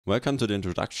Welcome to the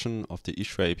introduction of the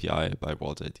Issue API by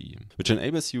walt.id, which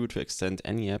enables you to extend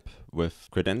any app with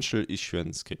credential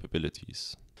issuance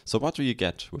capabilities. So what do you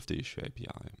get with the Issue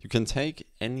API? You can take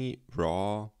any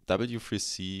raw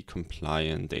W3C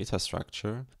compliant data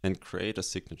structure and create a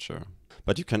signature.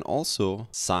 But you can also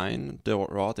sign the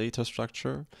raw data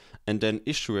structure and then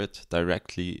issue it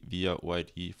directly via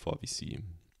OID for VC.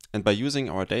 And by using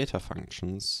our data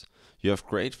functions, you have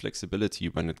great flexibility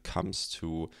when it comes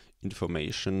to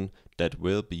information that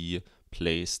will be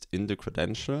placed in the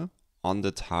credential on the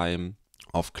time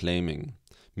of claiming.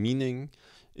 Meaning,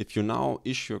 if you now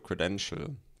issue a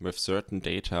credential with certain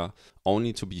data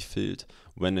only to be filled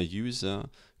when a user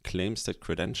claims that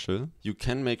credential, you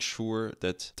can make sure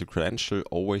that the credential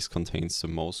always contains the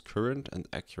most current and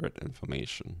accurate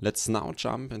information. Let's now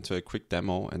jump into a quick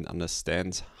demo and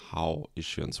understand how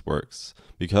issuance works,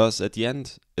 because at the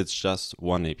end, it's just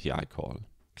one API call.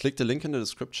 Click the link in the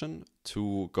description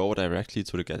to go directly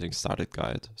to the Getting Started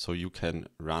guide so you can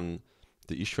run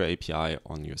the Issue API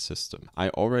on your system. I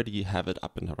already have it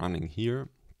up and running here,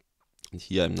 and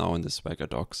here I'm now in the Swagger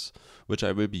docs, which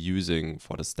I will be using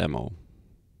for this demo.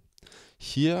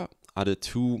 Here are the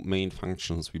two main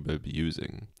functions we will be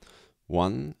using.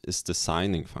 One is the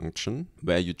signing function,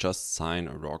 where you just sign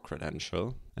a raw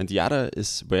credential. And the other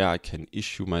is where I can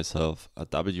issue myself a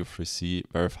W3C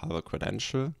verifiable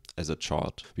credential as a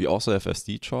chart. We also have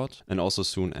SD chart and also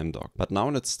soon MDoc. But now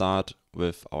let's start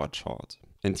with our chart.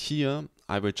 And here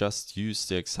I will just use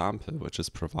the example which is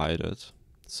provided,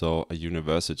 so a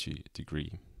university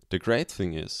degree. The great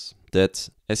thing is that,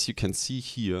 as you can see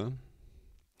here,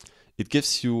 it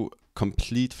gives you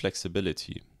complete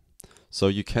flexibility. So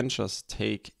you can just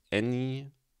take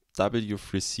any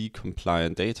W3C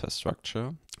compliant data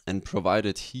structure and provide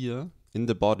it here in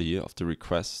the body of the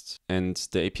request. And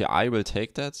the API will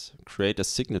take that, create a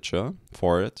signature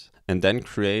for it, and then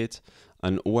create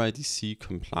an OIDC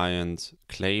compliant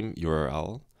claim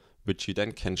URL, which you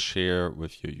then can share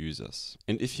with your users.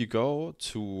 And if you go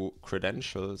to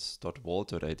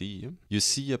credentials.walt.id, you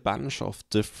see a bunch of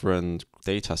different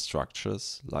data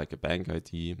structures, like a bank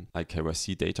ID, a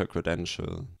KYC data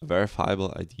credential, a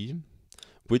verifiable ID,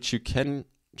 which you can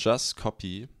just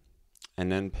copy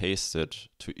and then paste it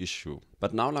to issue.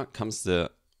 But now comes the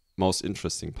most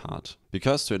interesting part,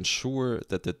 because to ensure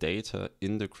that the data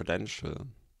in the credential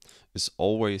is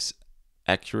always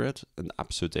accurate and up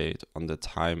to date on the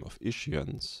time of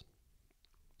issuance,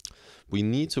 we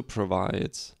need to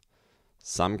provide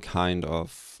some kind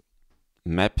of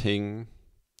mapping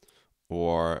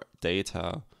or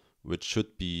data which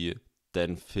should be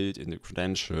then filled in the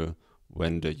credential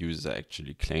when the user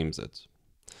actually claims it.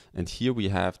 And here we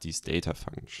have these data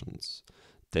functions.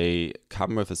 They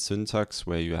come with a syntax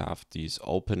where you have these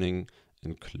opening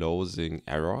and closing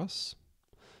arrows,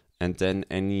 and then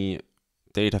any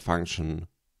data function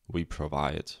we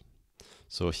provide.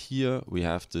 So here we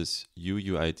have this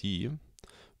UUID,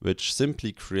 which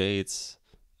simply creates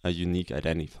a unique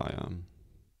identifier.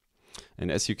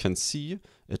 And as you can see,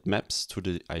 it maps to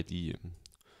the ID,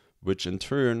 which in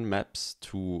turn maps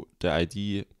to the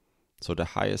ID, so the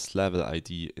highest level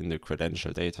ID in the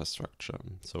credential data structure.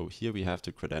 So here we have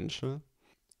the credential.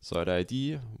 So the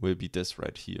ID will be this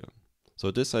right here.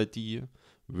 So this ID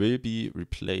will be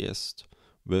replaced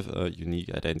with a unique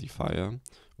identifier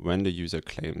when the user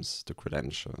claims the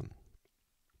credential.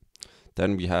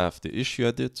 Then we have the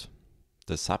issuer DID,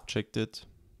 the subject DID,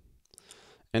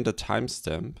 and a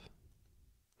timestamp,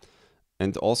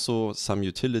 and also some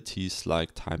utilities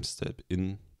like timestamp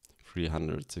in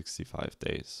 365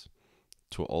 days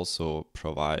to also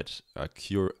provide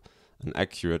an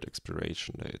accurate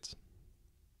expiration date.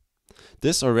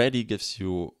 This already gives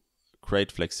you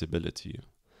great flexibility.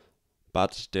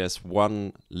 But there's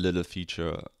one little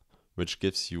feature which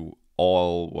gives you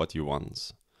all what you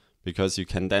want, because you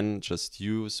can then just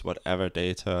use whatever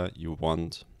data you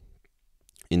want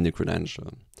in the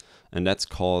credential. And that's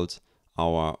called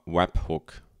our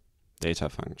webhook data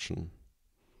function.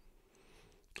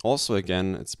 Also,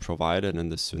 again, it's provided in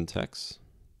the syntax.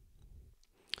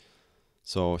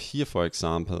 So here, for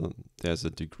example, there's a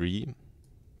degree,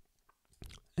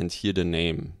 and here the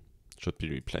name should be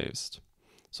replaced.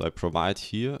 So I provide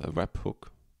here a webhook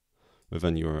with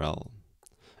an URL,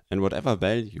 and whatever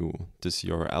value this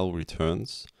URL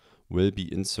returns will be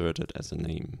inserted as a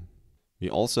name. We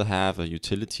also have a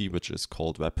utility which is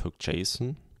called webhook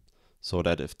JSON, so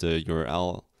that if the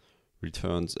URL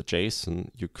returns a JSON,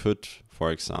 you could, for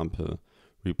example,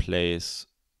 replace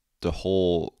the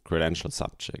whole credential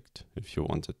subject if you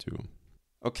wanted to.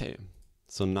 Okay,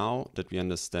 so now that we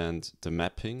understand the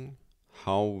mapping,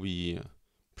 how we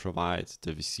provide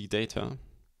the VC data,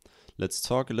 let's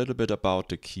talk a little bit about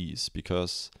the keys,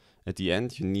 because at the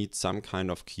end you need some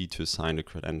kind of key to assign a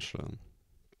credential,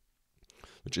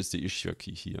 which is the issuer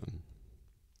key here.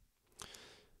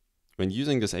 When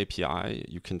using this API,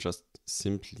 you can just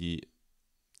simply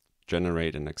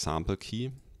generate an example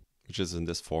key, which is in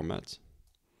this format.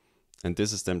 And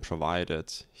this is then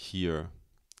provided here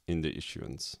in the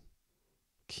issuance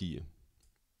key.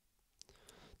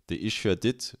 The issuer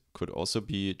DID could also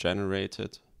be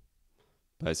generated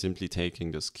by simply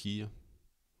taking this key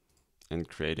and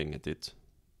creating a DID.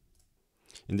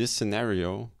 In this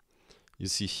scenario, you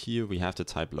see here we have the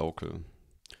type local,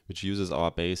 which uses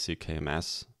our basic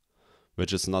KMS,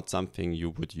 which is not something you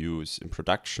would use in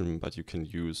production, but you can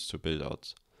use to build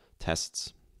out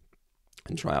tests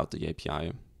and try out the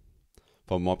API.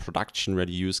 For more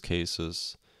production-ready use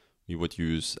cases, we would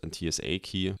use a TSA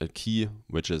key, a key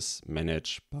which is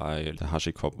managed by the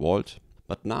HashiCorp Vault.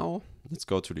 But now, let's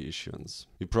go to the issuance.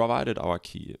 We provided our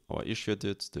key, our issuer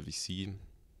DID, the VC,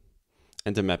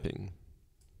 and the mapping.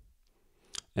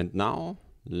 And now,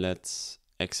 let's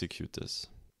execute this.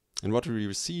 And what we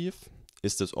receive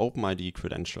is this OpenID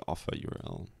credential offer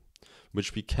URL,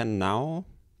 which we can now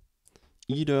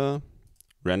either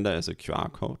render as a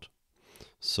QR code.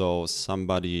 So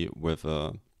somebody with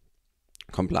a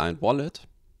compliant wallet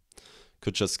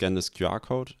could just scan this QR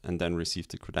code and then receive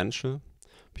the credential.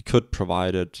 We could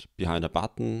provide it behind a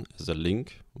button as a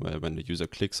link, where when the user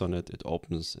clicks on it, it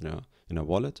opens in a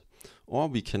wallet. Or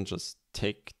we can just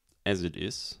take as it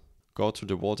is, go to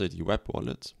the walt.id web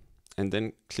wallet, and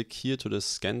then click here to the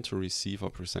scan to receive or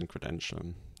present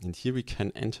credential. And here we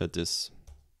can enter this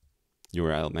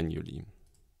URL manually.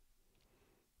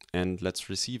 And let's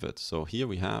receive it. So here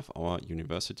we have our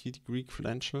university degree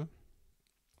credential,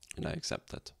 and I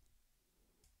accept that.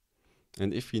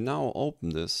 And if we now open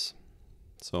this,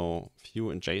 so view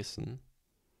in JSON,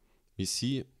 we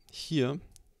see here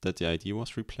that the ID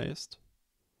was replaced,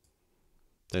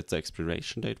 that the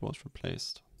expiration date was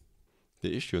replaced,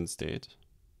 the issuance date,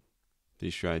 the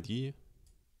issue ID,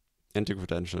 and the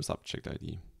credential subject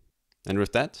ID. And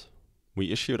with that,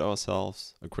 we issued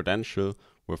ourselves a credential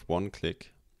with one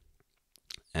click.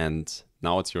 And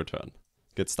now it's your turn.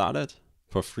 Get started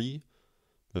for free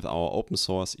with our open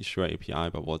source issuer API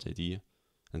by walt.id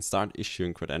and start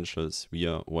issuing credentials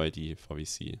via OID for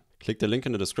VC. Click the link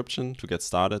in the description to get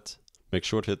started. Make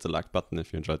sure to hit the like button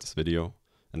if you enjoyed this video.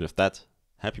 And with that,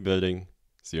 happy building.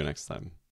 See you next time.